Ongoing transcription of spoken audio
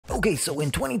Okay, so in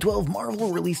 2012,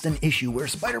 Marvel released an issue where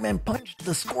Spider-Man punched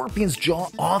the Scorpion's jaw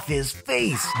off his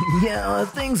face. Yeah,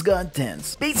 things got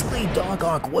tense. Basically, Doc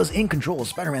Ock was in control of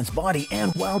Spider-Man's body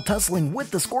and while tussling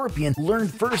with the Scorpion,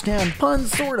 learned firsthand, pun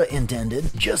sorta intended,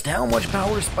 just how much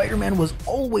power Spider-Man was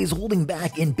always holding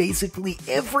back in basically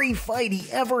every fight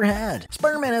he ever had.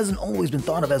 Spider-Man hasn't always been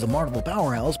thought of as a Marvel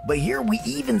powerhouse, but here we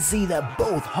even see that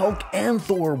both Hulk and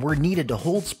Thor were needed to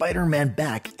hold Spider-Man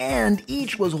back, and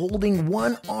each was holding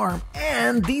one arm,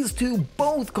 and these two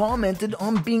both commented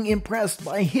on being impressed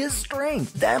by his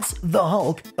strength. That's the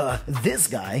Hulk, this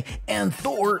guy, and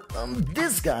Thor,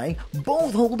 this guy,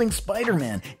 both holding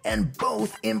Spider-Man, and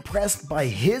both impressed by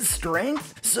his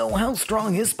strength? So how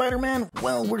strong is Spider-Man?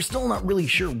 Well, we're still not really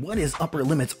sure what his upper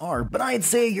limits are, but I'd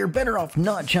say you're better off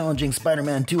not challenging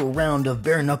Spider-Man to a round of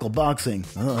bare-knuckle boxing.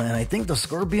 And I think the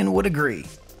Scorpion would agree.